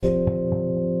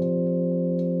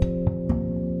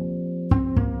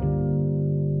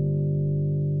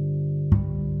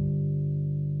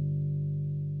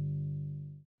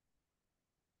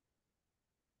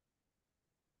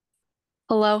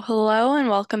Hello, hello, and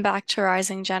welcome back to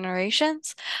Rising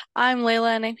Generations. I'm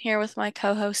Layla, and I'm here with my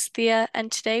co-host Thea,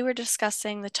 and today we're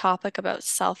discussing the topic about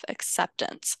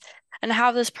self-acceptance and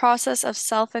how this process of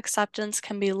self-acceptance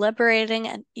can be liberating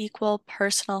and equal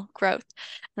personal growth.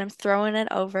 And I'm throwing it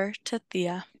over to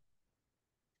Thea.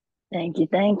 Thank you,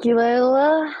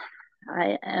 Layla.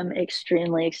 I am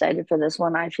extremely excited for this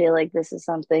one. I feel like this is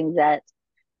something that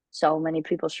so many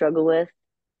people struggle with,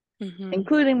 Mm-hmm.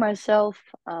 including myself.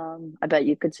 I bet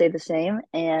you could say the same.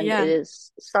 And it Yeah.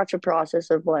 is such a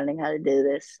process of learning how to do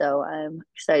this. So I'm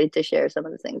excited to share some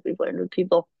of the things we've learned with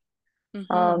people.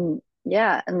 Mm-hmm.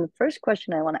 Yeah, and the first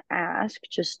question I want to ask,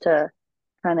 just to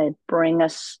kind of bring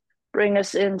us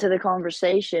into the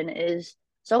conversation, is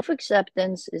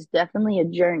self-acceptance is definitely a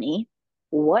journey.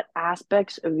 What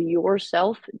aspects of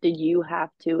yourself did you have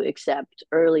to accept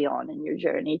early on in your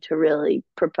journey to really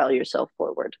propel yourself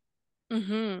forward?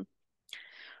 Mm-hmm.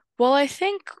 Well, I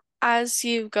think as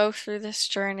you go through this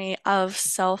journey of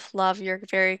self-love, you're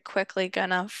very quickly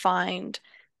gonna find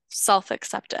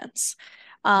self-acceptance.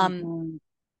 Um, Hmm.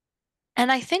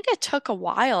 And I think it took a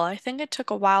while. I think it took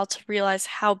a while to realize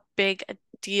how big a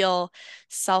deal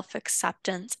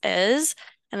self-acceptance is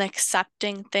and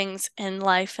accepting things in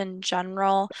life in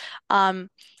general.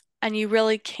 Um, and you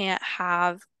really can't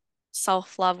have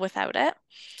self-love without it.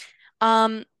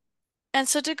 Um, and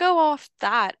so to go off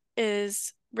that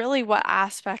is really what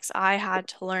aspects I had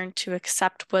to learn to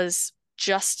accept was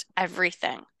just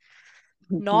everything.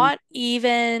 Hmm. Not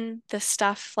even the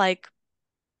stuff like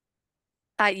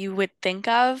that you would think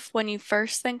of when you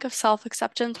first think of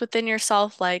self-acceptance within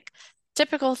yourself, like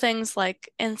typical things like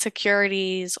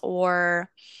insecurities or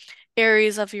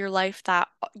areas of your life that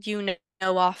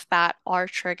know off bat are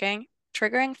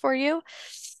triggering for you.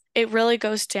 It really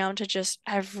goes down to just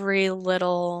every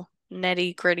little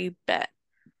nitty-gritty bit.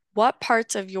 What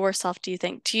parts of yourself do you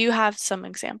think? Do you have some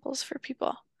examples for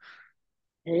people?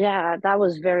 Yeah, that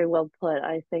was very well put.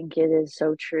 I think it is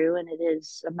so true, and it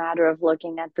is a matter of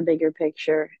looking at the bigger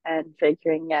picture and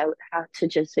figuring out how to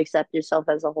just accept yourself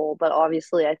as a whole. But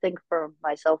obviously, I think for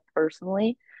myself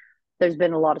personally, there's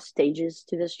been a lot of stages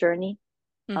to this journey.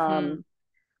 Mm-hmm. Um,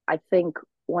 I think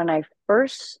when I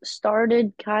first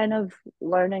started kind of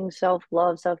learning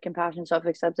self-love, self-compassion,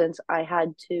 self-acceptance, I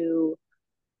had to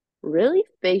really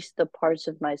face the parts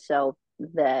of myself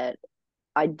that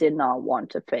I did not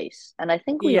want to face. And I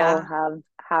think we all Yeah.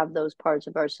 have those parts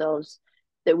of ourselves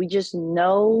that we just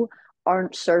know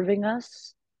aren't serving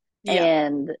us, Yeah.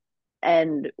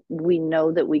 and we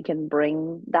know that we can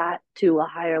bring that to a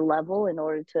higher level in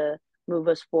order to move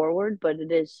us forward, but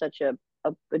it is such a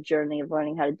journey of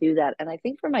learning how to do that. And I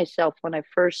think for myself, when I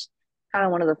first kind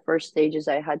of one of the first stages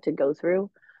I had to go through,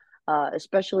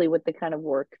 especially with the kind of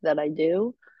work that I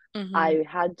do, Mm-hmm. I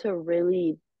had to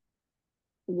really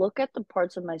look at the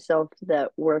parts of myself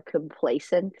that were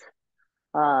complacent,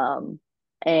 um,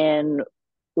 and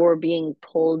were being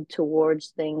pulled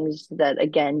towards things that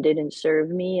again didn't serve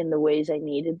me in the ways I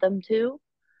needed them to.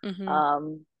 Mm-hmm.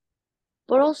 Um,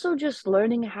 but also just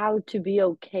learning how to be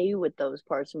okay with those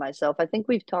parts of myself. I think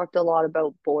we've talked a lot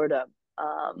about boredom.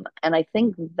 And I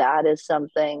think that is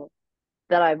something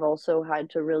that I've also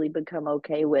had to really become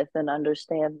okay with and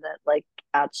understand that, like,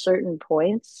 at certain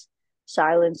points,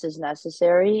 silence is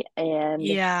necessary, and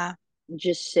Yeah.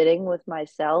 just sitting with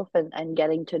myself and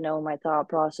getting to know my thought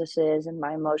processes and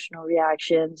my emotional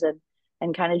reactions,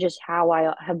 and kind of just how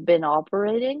I have been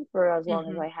operating for as long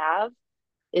as Mm-hmm. I have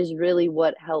is really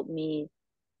what helped me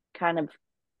kind of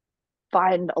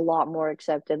find a lot more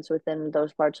acceptance within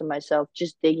those parts of myself,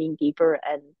 just digging deeper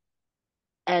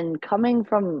and coming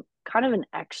from kind of an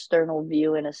external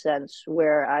view, in a sense,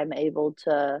 where I'm able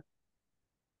to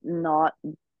not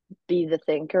be the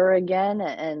thinker again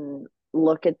and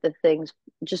look at the things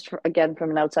just again from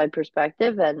an outside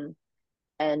perspective,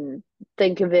 and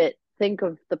think of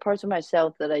the parts of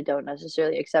myself that I don't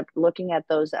necessarily accept, looking at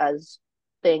those as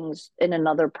things in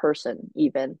another person,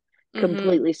 even Mm-hmm.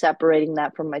 completely separating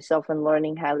that from myself and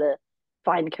learning how to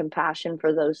find compassion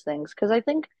for those things. Because I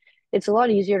think it's a lot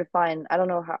easier to find, I don't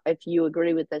know how, if you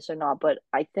agree with this or not, but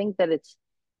I think that it's,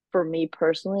 for me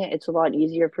personally, it's a lot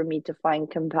easier for me to find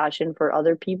compassion for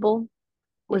other people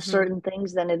with Mm-hmm. certain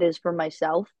things than it is for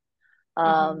myself.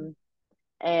 Mm-hmm. Um,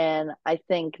 and I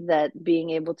think that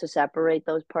being able to separate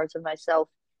those parts of myself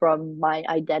from my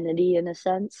identity, in a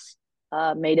sense,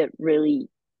 made it really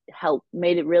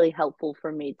helpful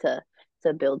for me to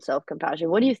build self-compassion.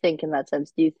 What do you think in that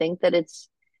sense? Do you think that it's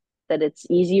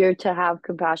easier to have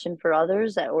compassion for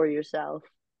others or yourself?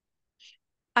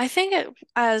 I think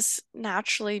as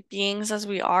naturally beings as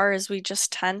we are, is we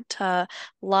just tend to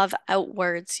love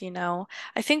outwards, you know.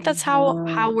 I think that's Hmm.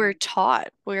 how we're taught.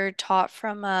 We're taught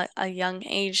from a young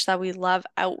age that we love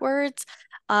outwards.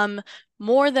 Um,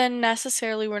 More than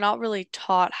necessarily, we're not really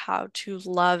taught how to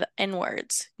love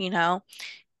inwards, you know.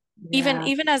 Yeah.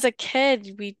 Even as a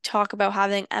kid, we talk about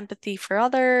having empathy for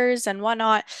others and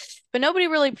whatnot, but nobody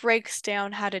really breaks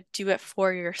down how to do it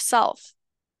for yourself.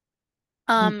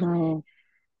 Um, Hmm.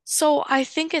 so I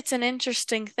think it's an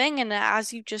interesting thing, and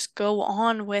as you just go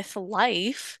on with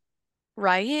life,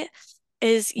 right,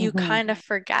 is you Hmm. kind of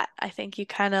forget. I think you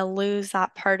kind of lose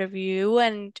that part of you,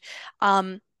 and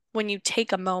um, when you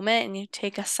take a moment and you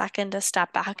take a second to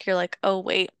step back, you're like, oh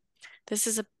wait, this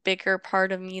is a bigger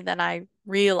part of me than I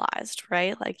realized,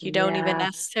 right? Like you don't even Yeah.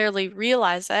 necessarily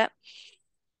realize it.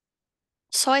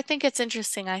 So I think it's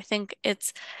interesting. I think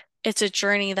it's a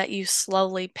journey that you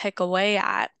slowly pick away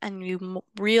at and you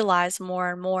realize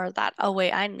more and more that, oh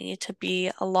wait, I need to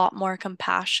be a lot more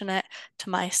compassionate to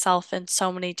myself in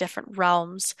so many different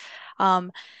realms.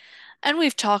 Um, and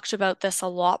we've talked about this a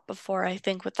lot before, I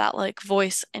think, with that like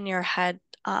voice in your head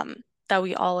that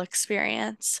we all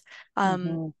experience.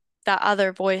 Um, Hmm. that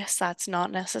other voice that's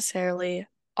not necessarily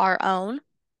our own.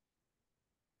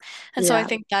 And so I Yeah.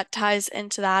 think that ties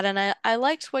into that. And I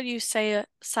liked what you said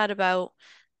about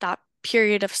that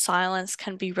period of silence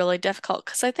can be really difficult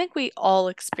because I think we all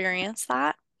experience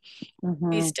that, Hmm.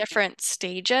 these different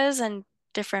stages and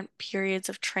different periods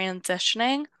of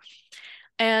transitioning.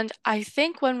 And I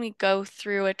think when we go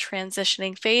through a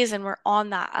transitioning phase and we're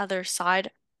on that other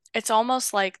side, it's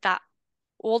almost like that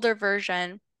older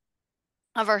version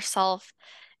of ourself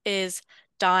is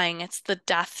dying. It's the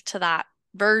death to that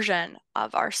version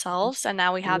of ourselves. And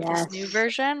now we have this new Yes.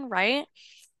 version, right?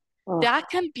 That Oh.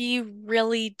 can be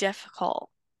really difficult.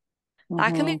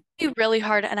 That can Hmm. be really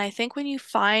hard. And I think when you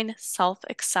find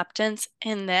self-acceptance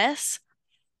in this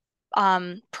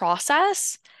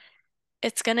process,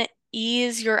 it's going to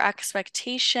ease your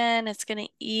expectation. It's going to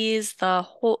ease the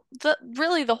whole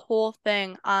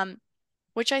thing,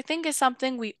 which I think is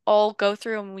something we all go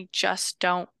through and we just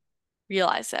don't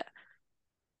realize it.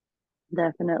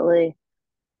 Definitely.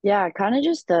 Yeah, kind of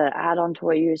just to add on to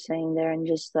what you were saying there and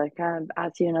just to kind of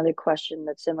ask you another question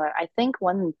that's similar. I think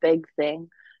one big thing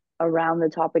around the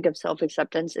topic of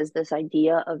self-acceptance is this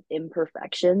idea of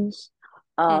imperfections.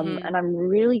 Hmm. And I'm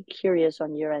really curious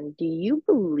on your end. Do you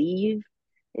believe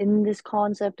in this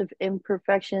concept of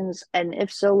imperfections? And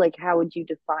if so, like, how would you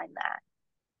define that?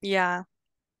 Yeah.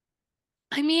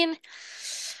 I mean,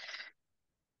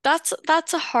 that's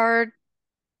a hard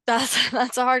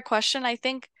that's a hard question. I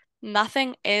think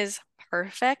nothing is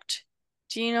perfect.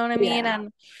 Do you know what I mean? Yeah.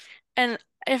 And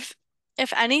if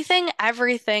if anything,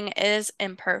 everything is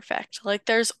imperfect. Like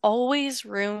there's always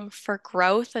room for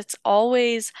growth. It's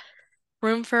always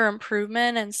room for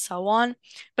improvement and so on.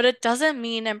 But it doesn't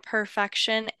mean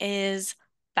imperfection is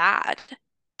bad.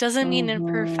 Doesn't mean Mm-hmm.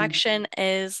 imperfection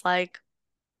is like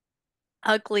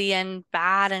ugly and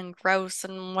bad and gross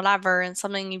and whatever and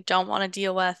something you don't want to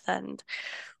deal with and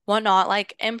whatnot.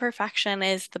 Like imperfection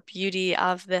is the beauty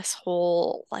of this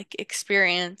whole like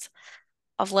experience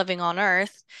of living on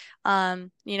Earth.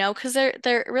 You know, because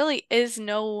there really is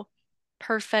no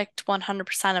perfect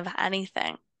 100% of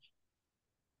anything.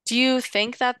 Do you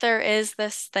think that there is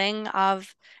this thing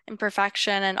of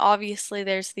imperfection? And obviously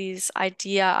there's these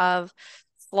idea of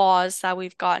flaws that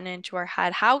we've gotten into our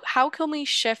head. How can we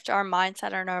shift our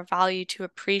mindset and our value to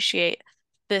appreciate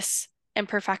this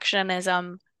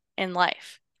imperfectionism in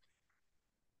life?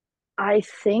 I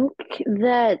think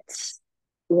that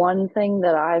one thing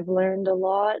that I've learned a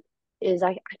lot is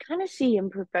I kind of see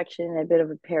imperfection in a bit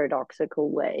of a paradoxical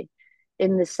way,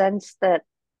 in the sense that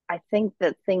I think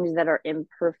that things that are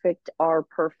imperfect are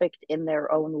perfect in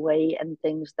their own way, and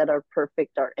things that are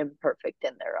perfect are imperfect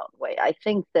in their own way. I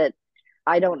think that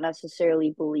I don't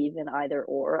necessarily believe in either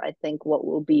or. I think what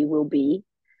will be will be.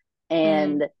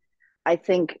 Mm, And I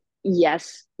think,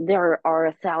 yes, there are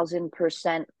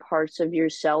 1,000% parts of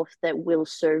yourself that will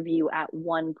serve you at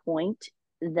one point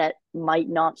that might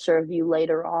not serve you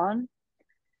later on.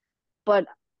 But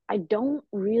I don't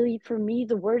really, for me,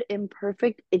 the word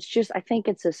imperfect, it's just, I think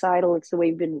it's societal. It's the way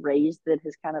we've been raised that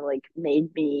has kind of like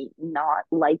made me not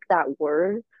like that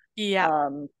word. yeah.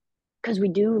 Um, because we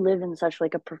do live in such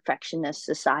like a perfectionist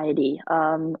society.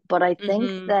 But I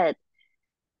think Hmm. that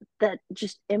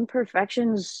just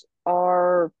imperfections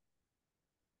are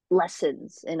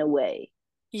lessons in a way.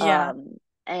 Yeah. Um,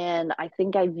 and I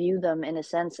think I view them in a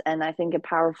sense, and I think a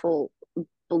powerful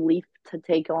belief to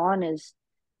take on is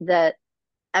that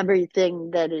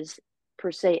everything that is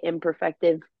per se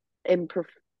imperfective, imperf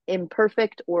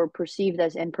imperfect or perceived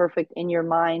as imperfect in your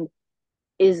mind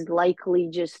is likely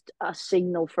just a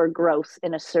signal for growth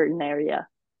in a certain area.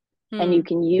 And you Hmm.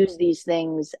 can use these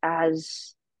things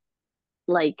as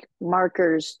like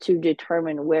markers to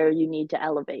determine where you need to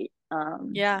elevate.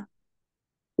 Yeah.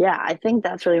 Yeah, I think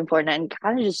that's really important. And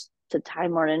kind of just to tie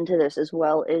more into this as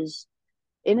well is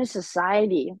in a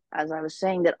society, as I was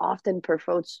saying, that often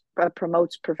promotes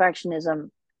perfectionism,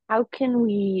 how can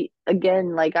we,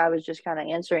 again, like I was just kind of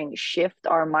answering, shift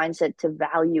our mindset to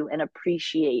value and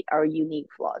appreciate our unique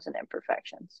flaws and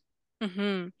imperfections?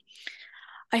 Hmm.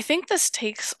 I think this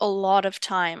takes a lot of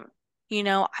time.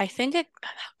 I think it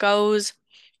goes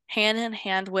hand in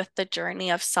hand with the journey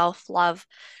of self-love.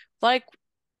 Like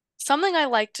something I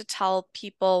like to tell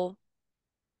people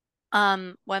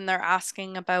when they're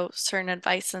asking about certain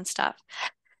advice and stuff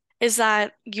is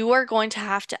that you are going to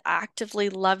have to actively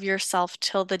love yourself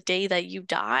till the day that you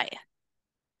die,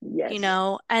 Yes.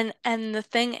 And the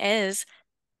thing is,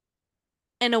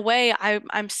 in a way,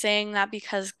 I'm saying that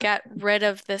because get rid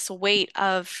of this weight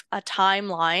of a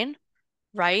timeline,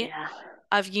 right? Yeah.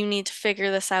 Of you need to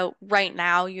figure this out right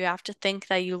now. You have to think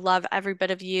that you love every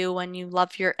bit of you and you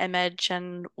love your image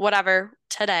and whatever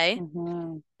today.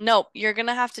 Mm-hmm. Nope, you're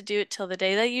gonna have to do it till the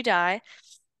day that you die,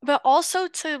 but also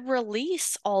to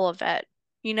release all of it.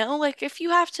 Like if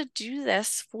you have to do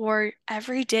this for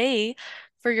every day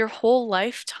for your whole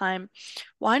lifetime,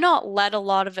 why not let a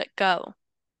lot of it go?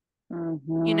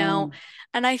 You know? Mm-hmm.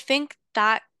 And I think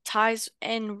that ties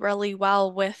in really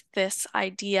well with this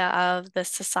idea of the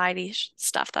society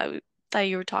stuff that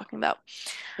you were talking about.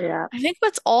 Yeah. I think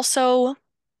what's also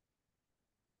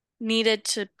needed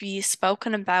to be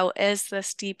spoken about is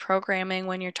this deprogramming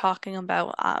when you're talking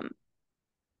about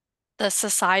the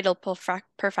societal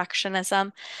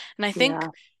perfectionism. And I think Yeah.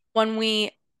 when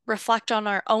we reflect on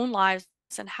our own lives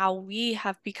and how we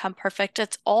have become perfect,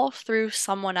 it's all through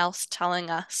someone else telling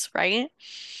us, right?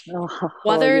 Oh,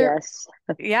 Whether yes.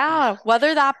 Yeah,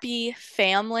 whether that be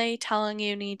family telling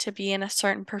you need to be in a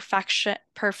certain perfection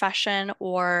profession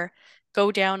or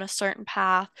go down a certain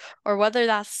path, or whether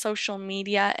that's social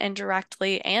media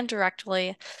indirectly and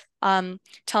directly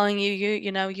telling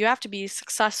you have to be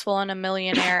successful and a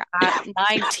millionaire at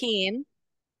 19,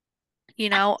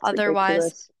 It's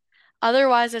ridiculous.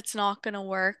 otherwise it's not going to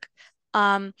work.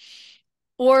 Um,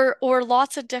 or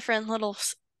lots of different little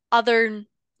other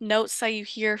notes that you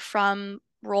hear from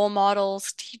role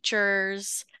models,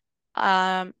 teachers,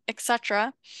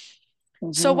 etc.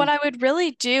 So Mm-hmm. what I would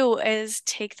really do is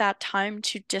take that time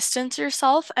to distance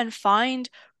yourself and find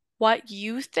what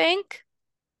you think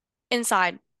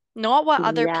inside, not what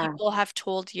other Yeah. people have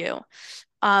told you.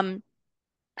 Um,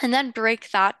 and then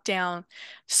break that down.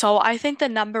 So I think the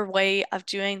number way of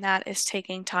doing that is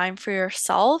taking time for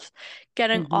yourself,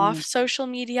 getting Mm-hmm. off social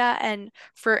media. And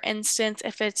for instance,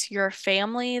 if it's your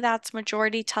family that's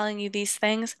majority telling you these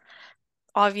things,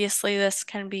 obviously this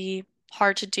can be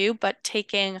hard to do, but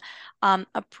taking a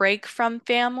break from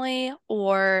family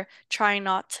or trying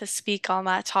not to speak on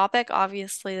that topic,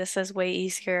 obviously this is way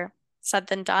easier said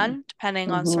than done,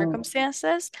 depending on Mm-hmm.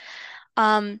 circumstances.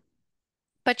 Um,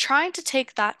 but trying to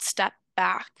take that step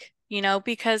back,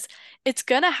 because it's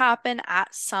going to happen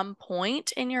at some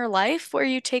point in your life where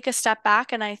you take a step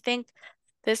back. And I think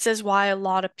this is why a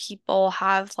lot of people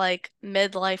have like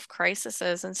midlife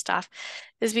crises and stuff,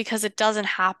 is because it doesn't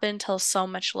happen till so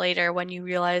much later when you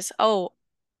realize, oh,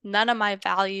 none of my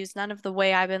values, none of the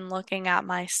way I've been looking at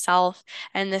myself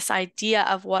and this idea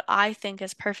of what I think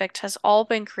is perfect has all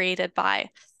been created by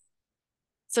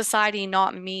society,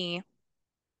 not me.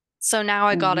 So now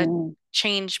I gotta Mm-hmm.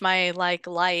 change my like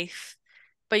life,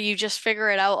 but you just figure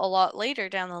it out a lot later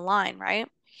down the line, right?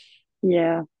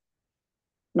 Yeah.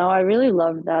 No, I really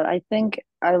love that. I think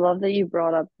I love that you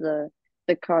brought up the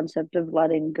concept of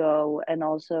letting go and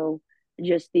also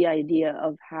just the idea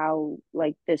of how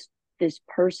like this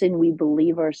person we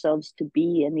believe ourselves to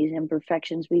be and these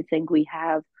imperfections we think we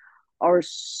have are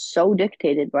so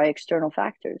dictated by external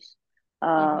factors.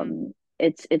 Hmm.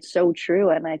 It's so true,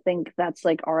 and I think that's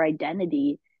like our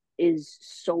identity is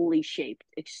solely shaped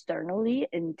externally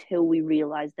until we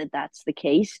realize that that's the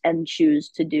case and choose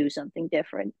to do something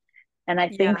different. And I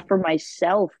think Yeah. for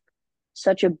myself,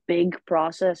 such a big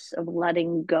process of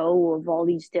letting go of all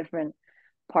these different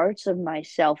parts of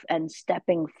myself and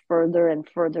stepping further and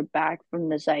further back from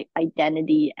this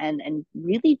identity and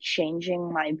really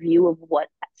changing my view of what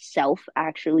self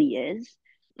actually is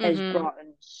has Hmm. brought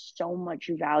in so much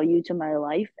value to my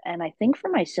life. And I think for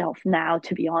myself now,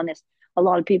 to be honest, a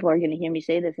lot of people are going to hear me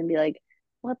say this and be like,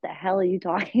 what the hell are you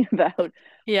talking about?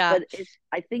 Yeah. But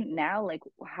I think now, like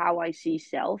how I see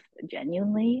self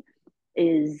genuinely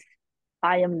is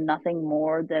I am nothing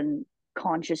more than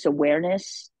conscious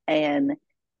awareness and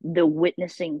the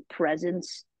witnessing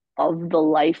presence of the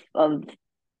life of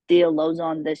Thea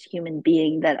Lozon, this human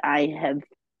being that I have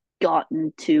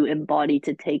gotten to embody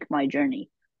to take my journey.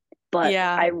 But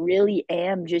Yeah. I really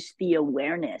am just the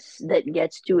awareness that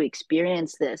gets to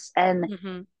experience this. And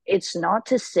Hmm. it's not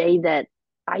to say that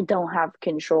I don't have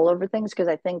control over things, because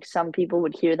I think some people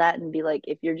would hear that and be like,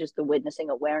 if you're just the witnessing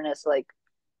awareness, like,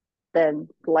 then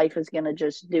life is going to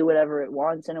just do whatever it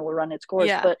wants and it will run its course.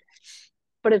 Yeah.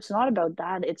 But it's not about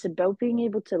that. It's about being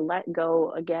able to let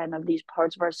go again of these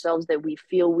parts of ourselves that we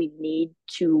feel we need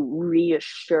to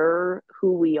reassure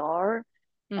who we are,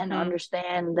 and Hmm.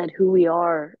 understand that who we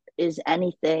are is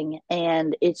anything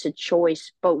and it's a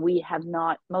choice, but we have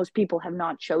not, most people have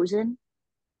not chosen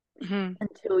Hmm.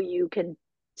 until you can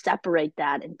separate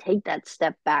that and take that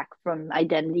step back from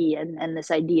identity and this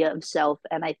idea of self.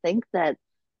 And I think that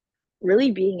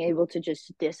really being able to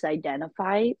just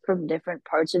disidentify from different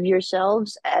parts of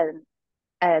yourselves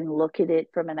and look at it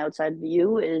from an outside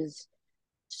view is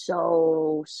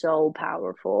so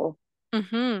powerful.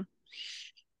 Hmm.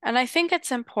 And I think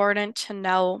it's important to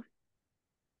know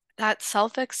that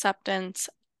self-acceptance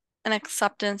and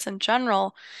acceptance in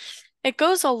general, it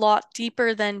goes a lot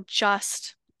deeper than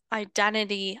just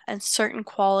identity and certain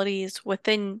qualities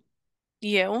within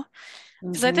you.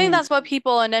 Because I think Mm-hmm. that's what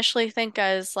people initially think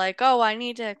as like, oh, I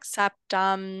need to accept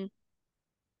the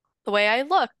way I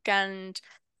look and the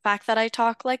fact that I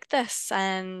talk like this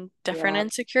and different Yeah,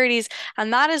 insecurities.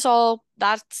 And that is all,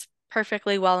 that's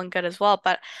perfectly well and good as well.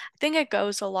 But I think it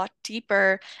goes a lot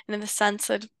deeper in the sense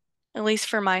that, at least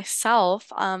for myself,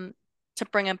 to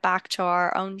bring it back to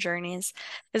our own journeys,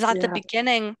 is at the yeah.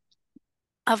 beginning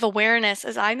of awareness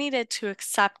is I needed to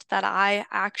accept that I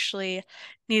actually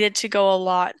needed to go a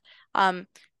lot um,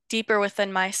 deeper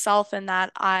within myself and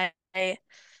that I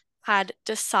had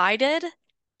decided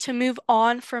to move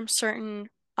on from certain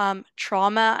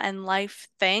trauma and life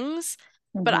things,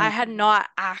 but I Mm-hmm. had not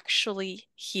actually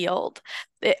healed.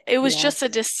 It was Yeah. just a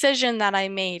decision that I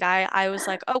made. I was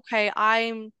like, okay,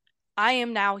 I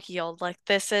am now healed. Like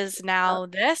this is now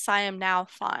this, I am now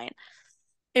fine.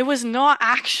 It was not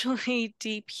actually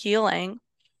deep healing.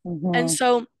 And Mm-hmm.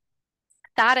 so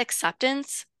that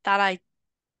acceptance that I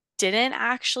didn't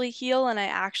actually heal and I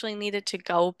actually needed to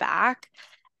go back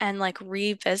and like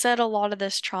revisit a lot of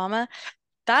this trauma,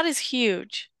 that is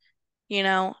huge, you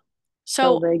know?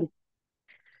 So So, big.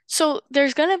 so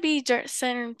there's gonna be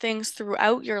certain things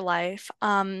throughout your life,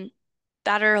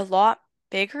 that are a lot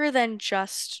bigger than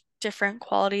just different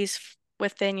qualities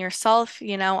within yourself.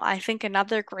 I think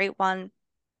another great one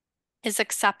is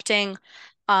accepting,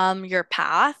 your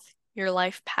path, your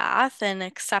life path, and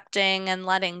accepting and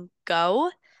letting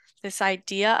go. This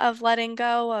idea of letting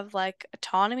go of like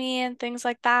autonomy and things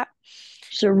like that.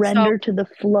 So, Surrender to the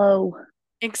flow.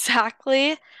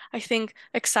 exactly, I think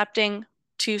accepting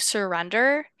to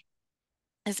surrender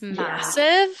is Yeah.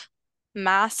 massive,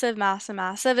 massive, massive,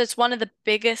 massive. It's one of the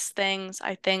biggest things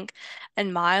I think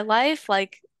in my life,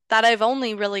 like that I've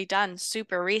only really done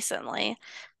super recently.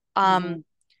 Um, Mm-hmm.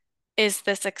 is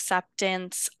this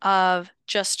acceptance of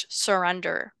just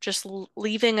surrender, just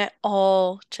leaving it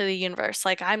all to the universe.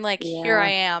 Like I'm like, here I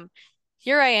Yeah. am.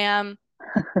 Here I am.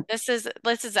 This is it.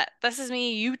 This is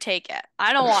me. You take it.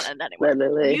 I don't want it anymore.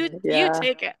 Literally. You Yeah.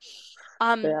 take it.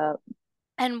 Um, Yeah.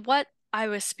 and what I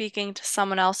was speaking to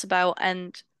someone else about,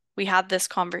 and we had this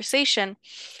conversation,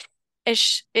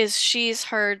 is she's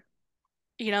heard,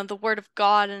 the word of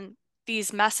God and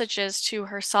these messages to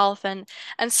herself, and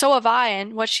so have I.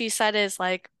 And what she said is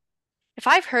like, if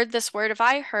I've heard this word, if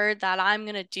I heard that I'm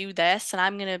going to do this and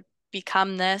I'm going to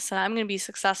become this and I'm going to be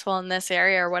successful in this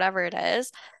area or whatever it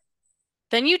is,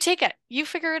 then you take it. You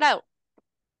figure it out.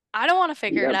 I don't want to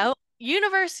figure it Yep. out.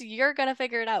 Universe, you're going to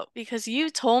figure it out because you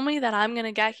told me that I'm going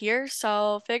to get here,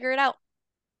 so figure it out.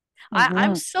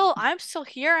 I'm Mm-hmm. still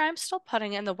here. I'm still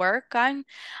putting in the work. I'm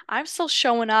still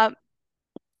showing up,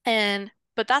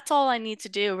 but that's all I need to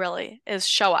do really is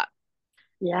show up.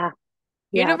 Yeah.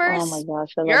 Yeah. Oh my Universe,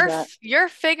 gosh, I love that. you're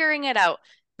figuring it out.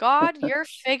 God, you're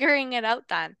figuring it out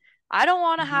then. I don't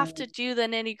want to have Mm-hmm. to do the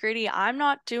nitty-gritty. I'm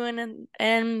not doing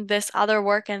in this other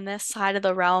work in this side of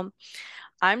the realm.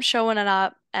 I'm showing it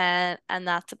up and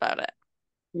that's about it.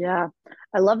 Yeah.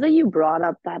 I love that you brought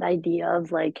up that idea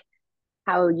of like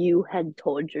how you had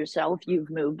told yourself you've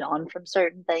moved on from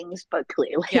certain things, but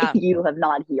clearly Yeah. you have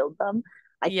not healed them.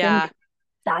 I Yeah. think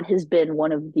that has been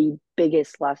one of the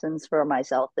biggest lessons for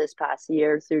myself this past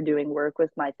year through doing work with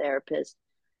my therapist.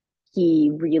 He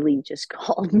really just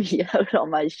called me out on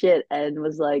my shit and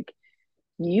was like,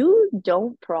 you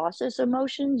don't process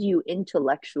emotions, you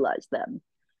intellectualize them.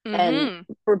 And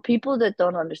Mm-hmm. for people that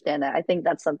don't understand that, I think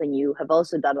that's something you have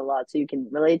also done a lot, so you can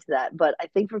relate to that. But I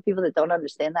think for people that don't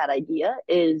understand that idea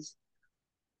is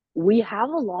we have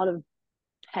a lot of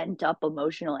pent up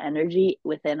emotional energy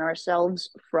within ourselves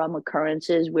from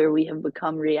occurrences where we have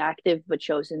become reactive but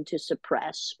chosen to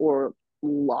suppress or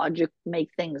make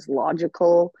things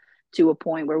logical to a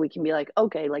point where we can be like,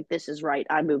 okay, like this is right,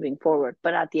 I'm moving forward.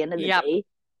 But at the end of the Yep. day,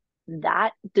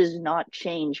 that does not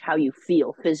change how you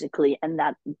feel physically and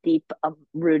that deep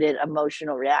rooted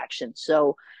emotional reaction.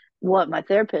 So what my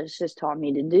therapist has taught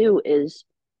me to do is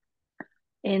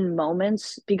in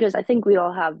moments, because I think we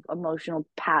all have emotional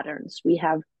patterns. We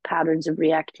have patterns of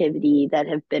reactivity that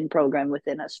have been programmed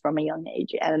within us from a young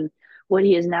age. And what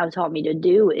he has now taught me to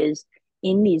do is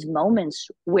in these moments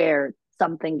where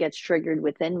something gets triggered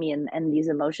within me and these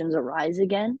emotions arise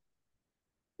again,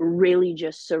 really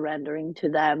just surrendering to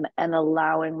them and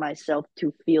allowing myself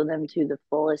to feel them to the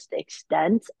fullest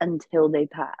extent until they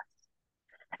pass.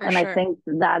 For And I sure. think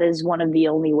that is one of the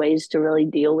only ways to really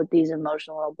deal with these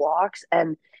emotional blocks.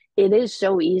 And it is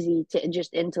so easy to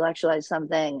just intellectualize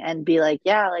something and be like,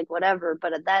 yeah, like whatever.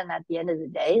 But then at the end of the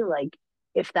day, like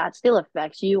if that still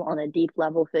affects you on a deep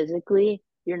level physically,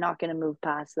 you're not going to move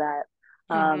past that.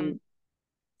 Mm-hmm.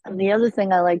 And the other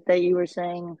thing I like that you were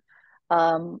saying,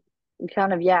 um,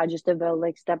 kind of, yeah, just about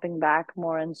like stepping back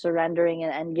more and surrendering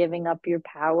and giving up your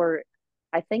power.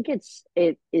 I think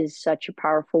it is such a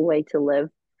powerful way to live.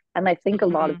 And I think a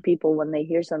lot Mm-hmm. of people, when they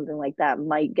hear something like that,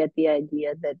 might get the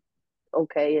idea that,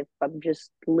 okay, if I'm just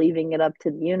leaving it up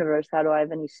to the universe, how do I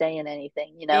have any say in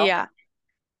anything, you know? Yeah.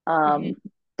 Mm-hmm. Um,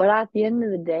 but at the end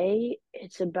of the day,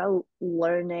 it's about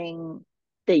learning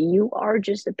that you are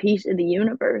just a piece of the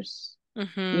universe.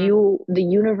 Mm-hmm. The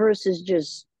universe is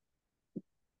just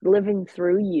living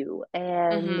through you,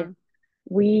 and Mm-hmm.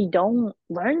 we don't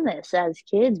learn this as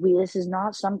kids. This is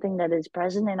not something that is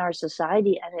present in our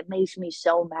society, and it makes me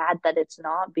so mad that it's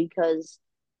not, because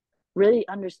really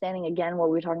understanding again what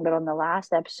we were talking about on the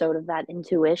last episode of that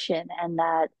intuition and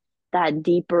that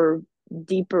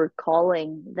deeper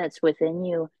calling that's within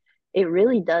you, it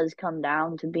really does come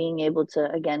down to being able to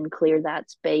again clear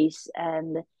that space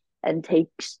and take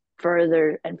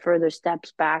further and further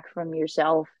steps back from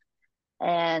yourself.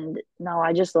 And no,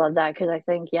 I just love that, because I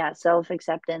think, yeah, self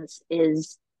acceptance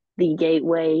is the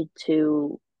gateway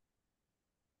to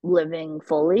living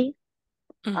fully.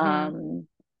 Mm-hmm. um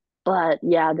but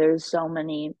yeah, there's so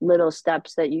many little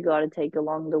steps that you got to take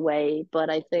along the way. But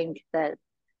I think that,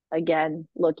 again,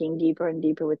 looking deeper and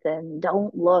deeper within,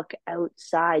 don't look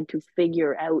outside to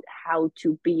figure out how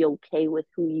to be okay with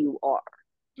who you are.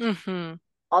 Mm-hmm.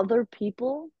 Other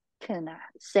people can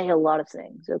say a lot of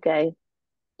things, okay?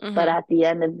 But Mm-hmm. at the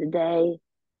end of the day,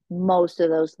 most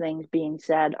of those things being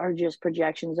said are just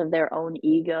projections of their own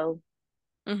ego.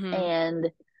 Mm-hmm.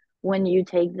 And when you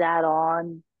take that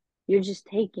on, you're just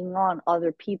taking on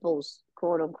other people's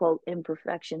quote unquote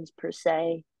imperfections per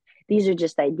se. These are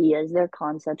just ideas, they're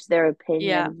concepts, they're Yeah.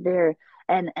 opinions, they're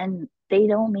and they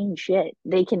don't mean shit.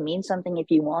 They can mean something if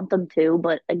you want them to,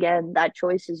 but again, that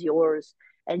choice is yours,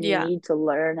 and you Yeah. need to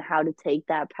learn how to take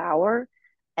that power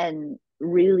and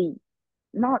really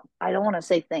not, I don't want to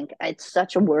say think. It's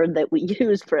such a word that we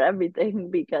use for everything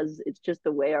because it's just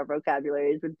the way our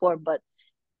vocabulary has been formed, but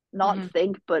not Mm-hmm.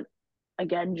 think, but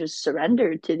again, just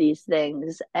surrender to these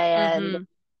things and Mm-hmm.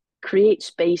 create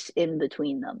space in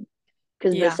between them.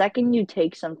 Because the Yeah. second you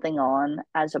take something on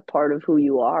as a part of who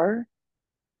you are,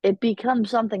 it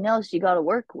becomes something else you got to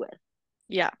work with.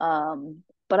 Yeah.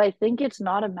 But I think it's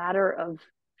not a matter of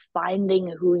finding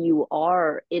who you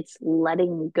are, it's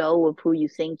letting go of who you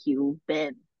think you've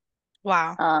been.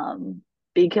 Wow. Um,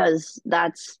 because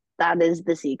that is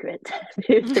the secret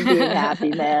to being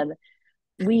happy, man.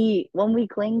 When we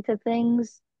cling to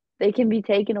things, they can be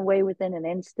taken away within an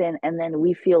instant, and then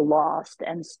we feel lost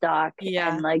and stuck and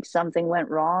Yeah. like something went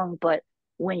wrong. But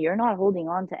when you're not holding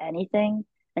on to anything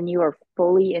and you are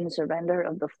fully in surrender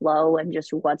of the flow and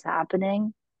just what's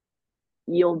happening,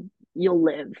 you'll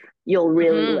live. You'll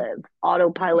really Mm-hmm. live.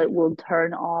 Autopilot Mm-hmm. will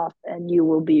turn off and you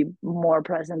will be more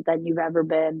present than you've ever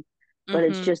been. But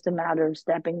it's Mm-hmm. just a matter of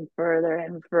stepping further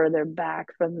and further back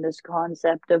from this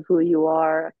concept of who you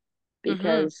are, Mm-hmm.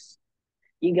 because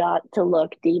you got to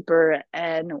look deeper.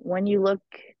 And when you look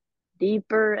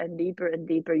deeper and deeper and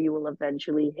deeper, you will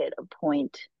eventually hit a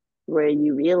point where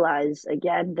you realize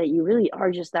again that you really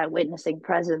are just that witnessing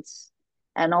presence.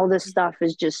 And all this stuff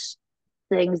is just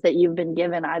things that you've been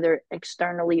given either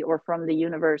externally or from the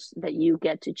universe that you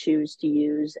get to choose to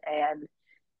use. And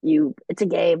it's a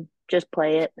game. Just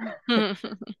play it,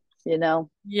 you know?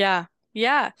 Yeah.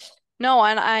 Yeah. No,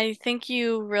 and I think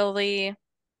you really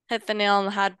hit the nail on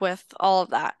the head with all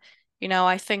of that.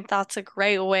 I think that's a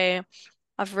great way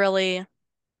of really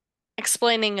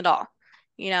explaining it all,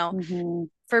 you know, Hmm.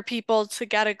 for people to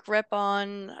get a grip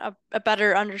on a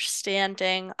better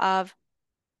understanding of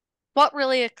what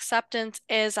really acceptance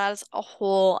is as a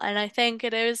whole. And I think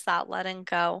it is that letting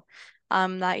go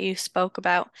that you spoke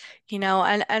about,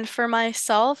 and for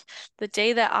myself, the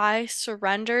day that I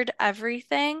surrendered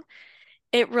everything,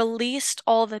 it released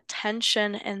all the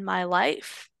tension in my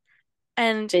life.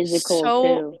 And Physical so,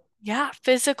 too. yeah,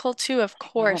 physical too, of Yeah.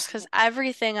 course, because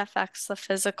everything affects the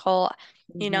physical,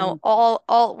 Hmm.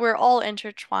 we're all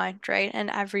intertwined, right, in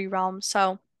every realm.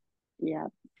 So, Yeah.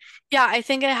 yeah, I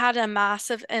think it had a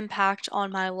massive impact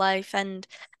on my life. And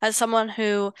as someone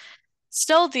who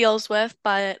still deals with,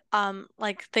 but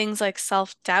like things like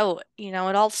self-doubt,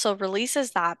 it also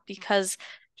releases that because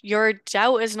your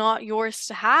doubt is not yours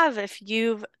to have if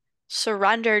you've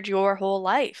surrendered your whole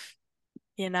life,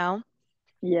 you know?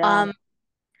 Yeah. Um,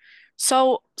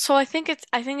 so I think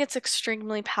it's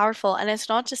extremely powerful. And it's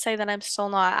not to say that I'm still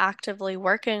not actively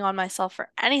working on myself or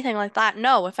anything like that.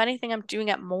 No, if anything, I'm doing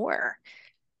it more.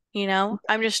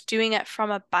 I'm just doing it from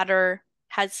a better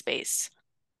headspace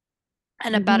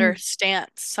and a Hmm. better stance.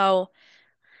 So,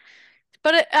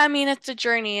 but I mean, it's a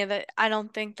journey that I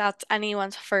don't think that's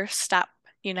anyone's first step.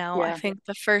 I Yeah. think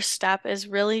the first step is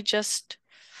really just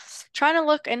trying to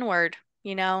look inward,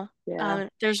 you know. Yeah.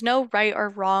 There's no right or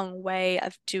wrong way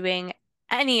of doing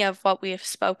any of what we have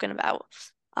spoken about.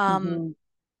 Um, Hmm.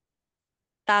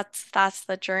 that's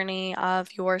the journey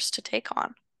of yours to take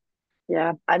on.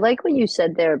 Yeah. I like what you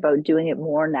said there about doing it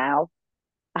more now.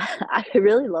 I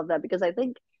really love that because I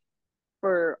think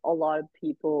for a lot of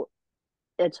people,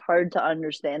 it's hard to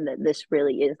understand that this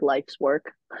really is life's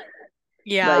work.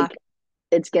 Yeah, Like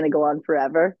it's going to go on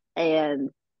forever. And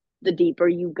the deeper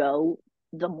you go,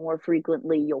 the more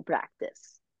frequently you'll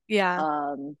practice. yeah,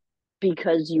 Um,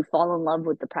 because you fall in love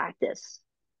with the practice,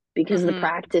 because the hmm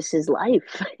practice is life,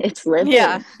 it's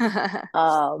yeah. living.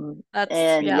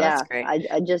 And That's yeah, great.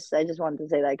 I just wanted to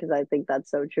say that because I think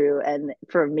that's so true. And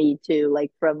for me too,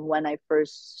 like from when I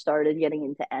first started getting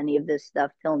into any of this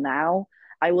stuff till now,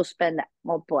 I will spend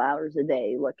multiple hours a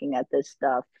day looking at this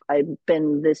stuff. I've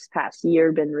been this past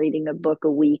year been reading a book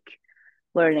a week,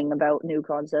 learning about new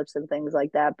concepts and things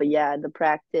like that. But yeah, the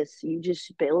practice, you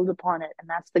just build upon it, and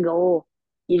that's the goal.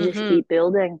 You just Hmm keep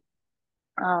building.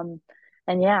 Um,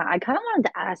 and yeah, I kind of wanted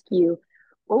to ask you,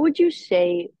 what would you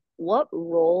say, what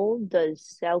role does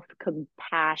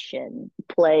self-compassion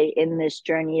play in this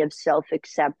journey of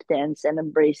self-acceptance and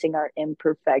embracing our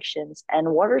imperfections?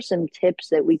 And what are some tips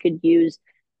that we could use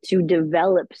to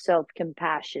develop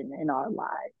self-compassion in our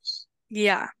lives?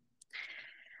 Yeah.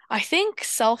 I think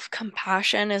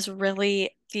self-compassion is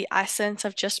really the essence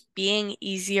of just being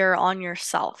easier on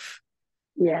yourself.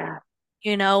 Yeah.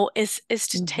 Is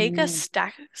to take a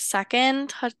Hmm. second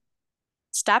to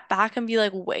step back and be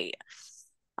like, wait,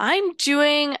 I'm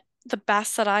doing the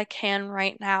best that I can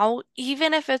right now,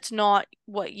 even if it's not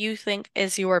what you think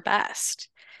is your best.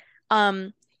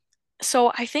 Um,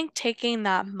 so I think taking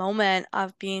that moment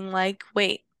of being like,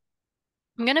 wait,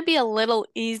 I'm gonna be a little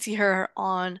easier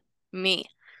on me,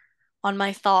 on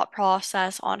my thought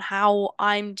process, on how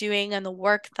I'm doing and the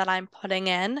work that I'm putting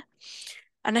in.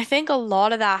 And I think a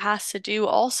lot of that has to do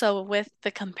also with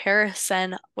the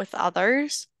comparison with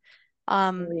others. Oh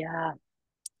Um, yeah.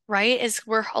 right? Is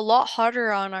we're a lot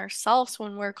harder on ourselves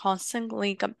when we're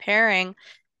constantly comparing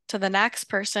to the next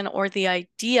person or the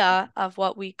idea of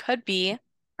what we could be.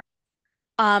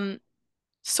 Um,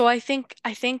 so I think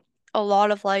a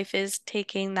lot of life is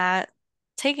taking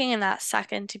in that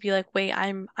second to be like, wait,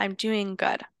 I'm doing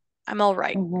good. I'm all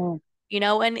right. Hmm.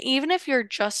 And even if you're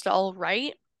just all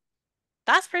right,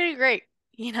 that's pretty great,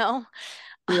 you know?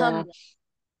 Yeah. Um,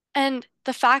 and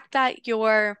the fact that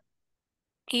you're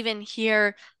even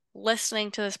here listening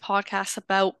to this podcast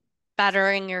about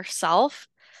bettering yourself,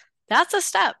 that's a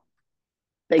step.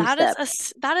 Big That is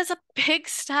step. that is a big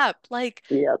step. Like,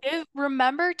 Yep.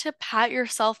 remember to pat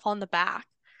yourself on the back.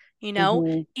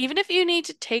 Hmm. Even if you need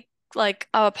to take like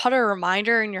put a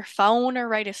reminder in your phone or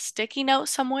write a sticky note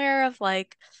somewhere of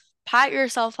like pat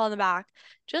yourself on the back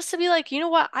just to be like, you know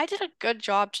what? I did a good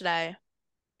job today.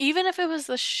 Even if it was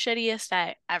the shittiest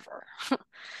day ever.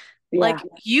 Yeah. Like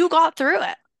you got through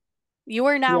it. You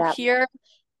are now Yeah. here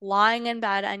lying in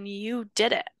bed and you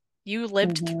did it. You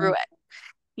lived Hmm. through it.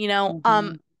 You know, um,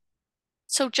 Hmm.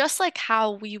 so just like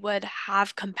how we would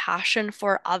have compassion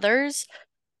for others,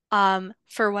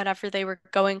 for whatever they were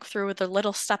going through, the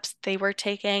little steps they were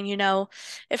taking,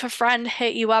 if a friend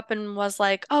hit you up and was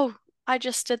like, "Oh, I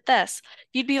just did this,"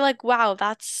 you'd be like, "Wow,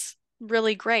 that's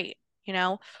really great." you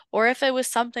know? Or if it was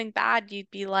something bad, you'd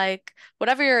be like,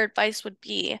 whatever your advice would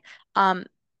be, um,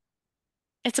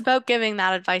 it's about giving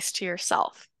that advice to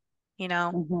yourself, you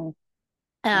know?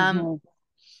 Mm-hmm. Um,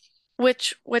 Mm-hmm.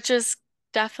 which is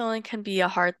definitely can be a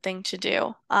hard thing to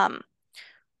do.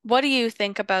 What do you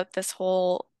think about this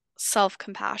whole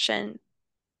self-compassion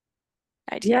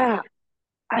idea? Yeah,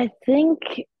 I think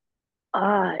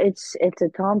it's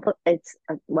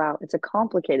a wow, it's a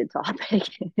complicated topic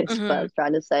is what I Mm-hmm. was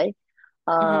trying to say.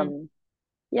 Mm-hmm. Um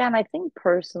yeah, and I think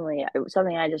personally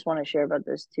something I just want to share about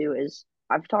this too is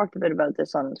I've talked a bit about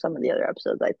this on some of the other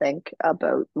episodes, I think,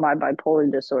 about my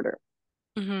bipolar disorder.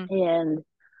 Mm-hmm. And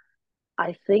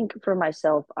I think for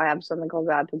myself, I have something called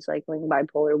rapid cycling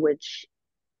bipolar, which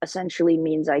essentially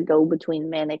means I go between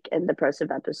manic and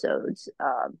depressive episodes.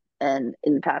 And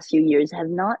in the past few years, have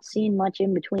not seen much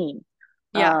in between.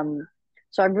 Yeah. Um,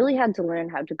 so I've really had to learn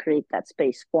how to create that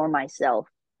space for myself.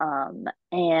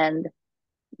 And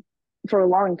for a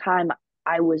long time,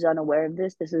 I was unaware of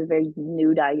this. This is a very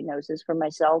new diagnosis for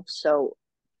myself. So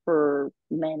for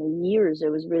many years, it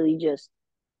was really just,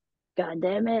 God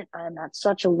damn it, I'm at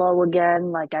such a low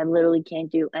again. Like I literally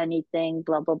can't do anything,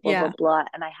 blah, blah, blah, blah, Yeah. blah.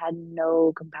 And I had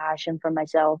no compassion for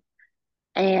myself.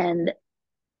 And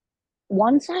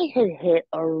once I had hit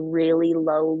a really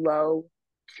low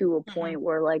to a Mm-hmm. point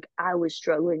where like I was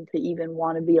struggling to even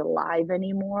want to be alive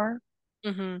anymore,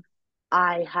 Mm-hmm.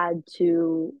 I had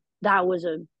to, that was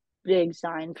a big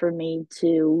sign for me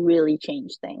to really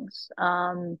change things.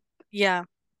 Yeah.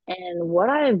 And what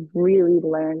I've really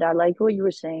learned, I like what you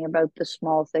were saying about the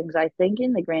small things. I think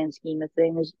in the grand scheme of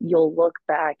things, you'll look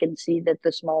back and see that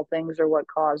the small things are what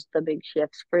caused the big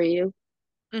shifts for you.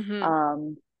 Mm-hmm.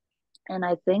 Um, and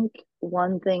I think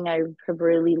one thing I have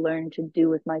really learned to do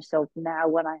with myself now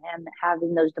when I am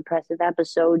having those depressive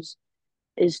episodes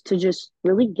is to just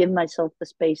really give myself the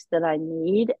space that I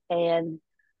need and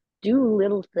do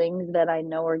little things that I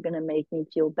know are going to make me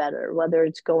feel better, whether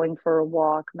it's going for a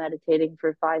walk, meditating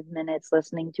for 5 minutes,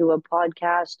 listening to a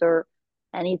podcast, or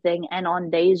anything. And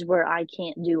on days where I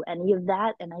can't do any of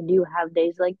that, and I do have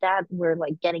days like that where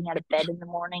like getting out of bed in the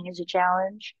morning is a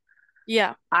challenge,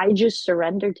 Yeah. I just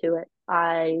surrender to it.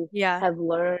 I Yeah. have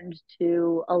learned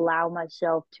to allow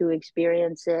myself to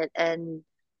experience it, and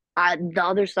the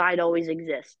other side always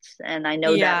exists, and I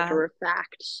know that Yeah. for a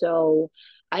fact. So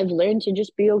I've learned to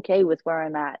just be okay with where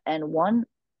I'm at. And one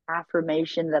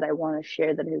affirmation that I want to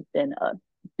share that has been a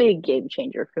big game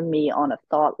changer for me on a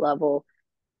thought level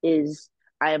is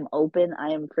I am open, I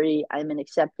am free, I'm in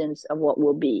acceptance of what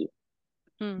will be.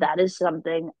 Mm. That is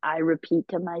something I repeat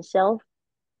to myself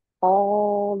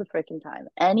all the freaking time.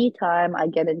 Anytime I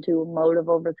get into a mode of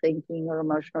overthinking or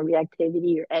emotional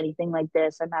reactivity or anything like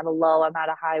this, I'm at a low, I'm at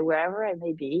a high, wherever I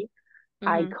may be,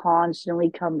 I Mm-hmm. constantly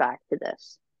come back to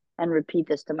this and repeat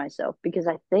this to myself because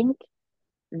I think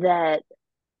that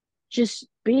just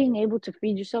being able to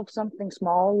feed yourself something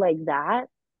small like that,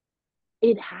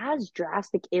 it has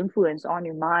drastic influence on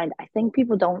your mind. I think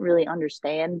people don't really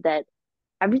understand that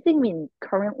everything we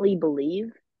currently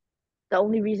believe, the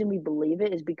only reason we believe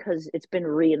it is because it's been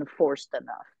reinforced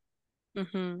enough.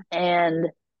 Mm-hmm. And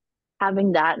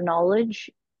having that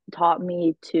knowledge taught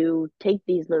me to take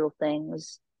these little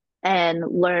things and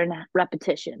learn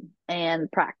repetition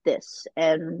and practice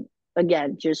and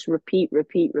again just repeat. And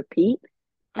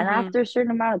Mm-hmm. after a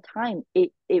certain amount of time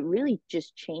it really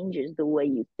just changes the way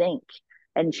you think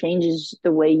and changes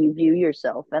the way you view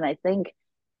yourself. And I think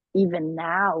even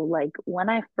now, like when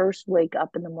I first wake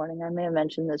up in the morning, I may have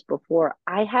mentioned this before,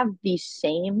 I have the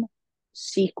same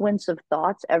sequence of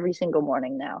thoughts every single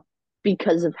morning now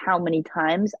because of how many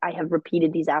times I have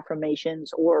repeated these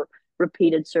affirmations or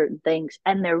repeated certain things.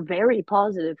 And they're very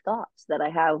positive thoughts that I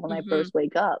have when I Mm-hmm. first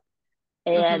wake up.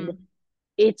 And Mm-hmm.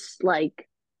 it's like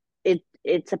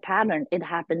it's a pattern. It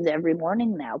happens every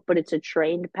morning now, but it's a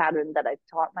trained pattern that I've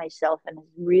taught myself and has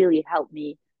really helped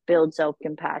me build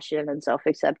self-compassion and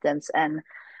self-acceptance. And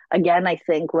again, I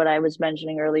think what I was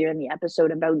mentioning earlier in the episode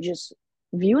about just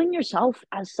viewing yourself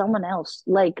as someone else.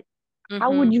 Like, how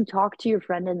Mm-hmm. would you talk to your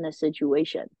friend in this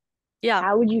situation? Yeah.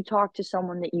 How would you talk to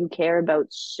someone that you care about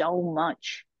so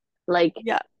much? Like,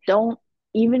 Yeah. don't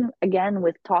even again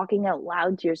with talking out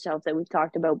loud to yourself that we've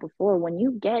talked about before, when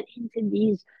you get into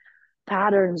these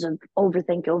patterns of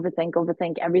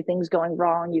overthink, everything's going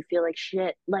wrong, you feel like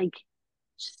shit. Like,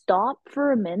 stop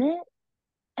for a minute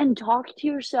and talk to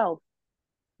yourself.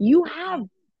 You have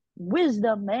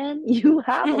wisdom, man. You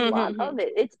have a lot Mm-hmm. of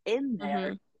it. It's in Mm-hmm.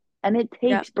 there. And it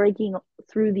Yeah. takes breaking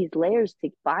through these layers to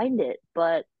find it.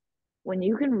 But when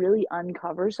you can really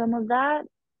uncover some of that,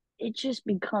 it just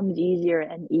becomes easier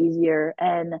and easier.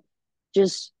 And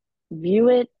just view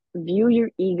it view your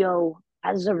ego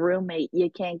as a roommate you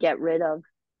can't get rid of.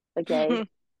 Okay.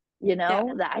 You Yeah.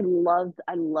 know, that I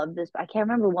love this. I can't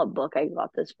remember what book I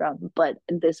got this from, but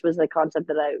this was the concept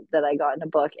that I got in a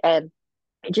book. And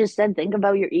it just said, think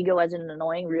about your ego as an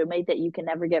annoying roommate that you can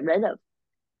never get rid of.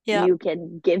 Yeah. You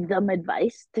can give them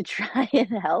advice to try and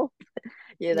help,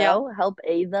 Yeah. help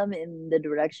aid them in the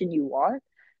direction you want.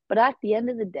 But at the end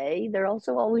of the day, they're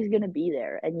also always going to be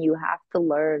there, and you have to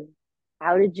learn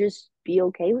how to just be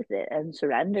okay with it and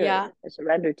Yeah.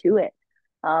 surrender to it.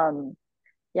 Um,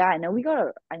 yeah, I know we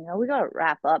gotta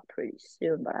wrap up pretty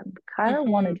soon, but I kind of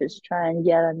want to Hmm. just try and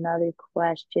get another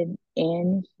question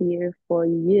in here for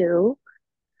you.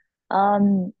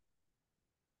 Um,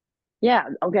 yeah,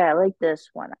 okay, I like this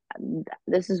one.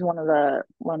 This is one of the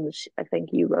ones I think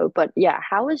you wrote, but yeah,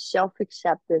 how is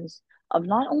self-acceptance of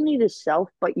not only the self,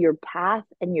 but your path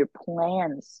and your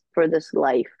plans for this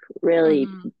life really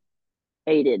Hmm.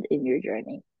 aided in your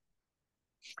journey?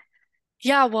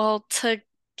 Yeah, well, to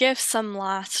give some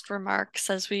last remarks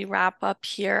as we wrap up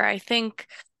here, I think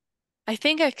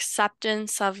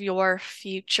acceptance of your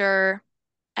future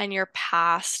and your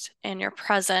past and your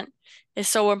present is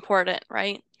so important,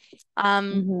 right?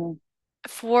 Um, Mm-hmm.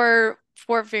 for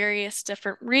various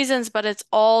different reasons, but it's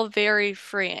all very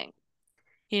freeing.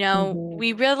 Mm-hmm.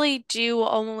 We really do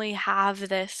only have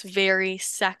this very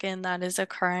second that is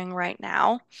occurring right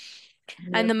now.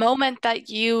 And Yep. the moment that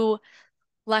you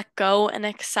let go and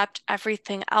accept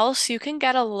everything else, you can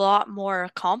get a lot more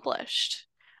accomplished.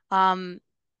 Um,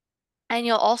 and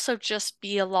you'll also just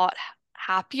be a lot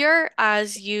happier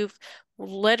as you've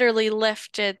literally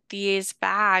lifted these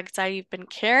bags that you've been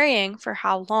carrying for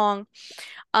how long,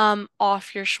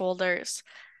 off your shoulders.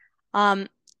 Um,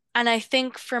 and I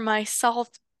think for myself,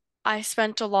 I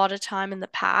spent a lot of time in the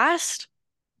past.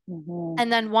 Mm-hmm.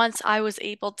 And then once I was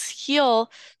able to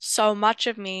heal so much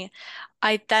of me,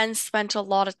 I then spent a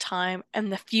lot of time in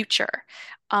the future,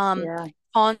 um, Yeah.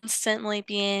 constantly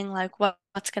being like,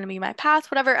 what's going to be my path,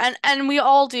 whatever. And we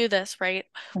all do this, right?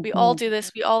 We all Mm-hmm. do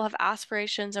this. We all have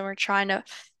aspirations, and we're trying to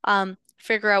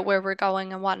figure out where we're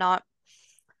going and whatnot.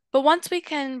 But once we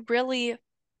can really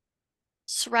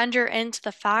surrender into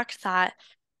the fact that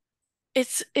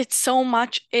it's so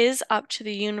much is up to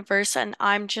the universe, and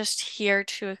I'm just here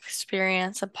to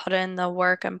experience and put in the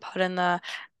work and put in the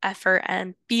effort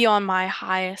and be on my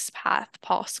highest path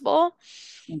possible.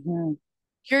 Mm-hmm.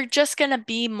 You're just gonna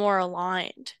be more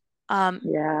aligned. Um,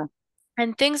 Yeah.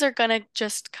 and things are gonna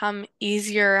just come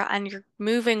easier, and you're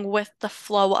moving with the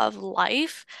flow of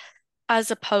life as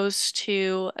opposed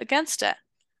to against it.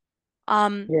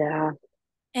 Um, Yeah.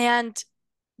 and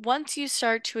once you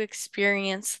start to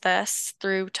experience this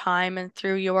through time and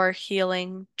through your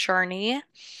healing journey,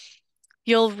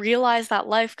 you'll realize that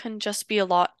life can just be a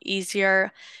lot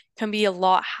easier, can be a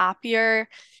lot happier.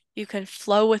 You can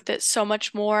flow with it so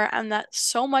much more, and that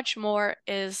so much more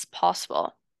is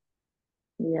possible.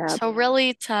 Yeah. So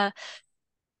really to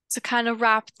kind of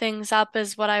wrap things up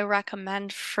is what I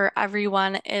recommend for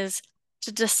everyone is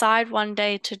to decide one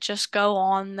day to just go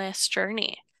on this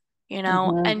journey,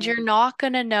 Mm-hmm. and you're not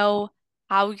going to know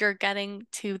how you're getting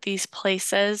to these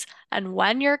places and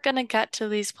when you're going to get to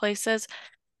these places,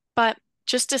 but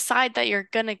just decide that you're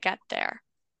going to get there.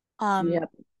 Um, Yep.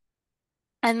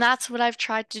 and that's what I've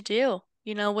tried to do,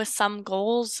 with some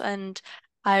goals. And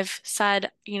I've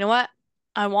said, you know what?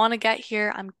 I want to get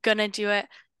here. I'm gonna do it.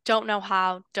 Don't know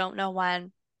how, don't know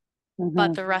when, but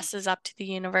Mm-hmm. the rest is up to the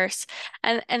universe.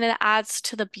 And it adds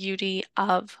to the beauty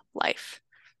of life.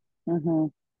 Mm-hmm.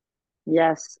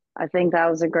 Yes, I think that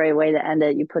was a great way to end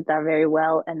it. You put that very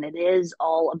well. And it is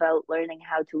all about learning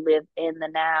how to live in the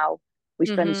now. We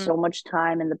spend Hmm. so much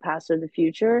time in the past or the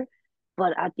future,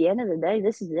 but at the end of the day,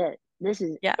 this is it. This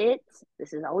is Yeah. it.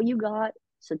 This is all you got.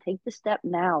 So take the step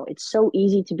now. It's so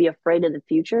easy to be afraid of the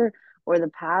future or the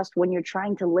past when you're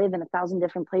trying to live in a thousand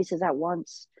different places at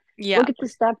once. Yeah. Look at the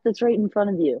step that's right in front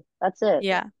of you. That's it.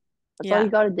 Yeah. That's all you Yeah.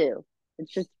 got to do.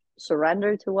 It's just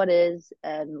surrender to what is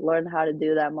and learn how to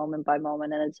do that moment by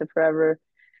moment. And it's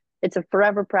a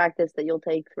forever practice that you'll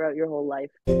take throughout your whole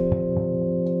life.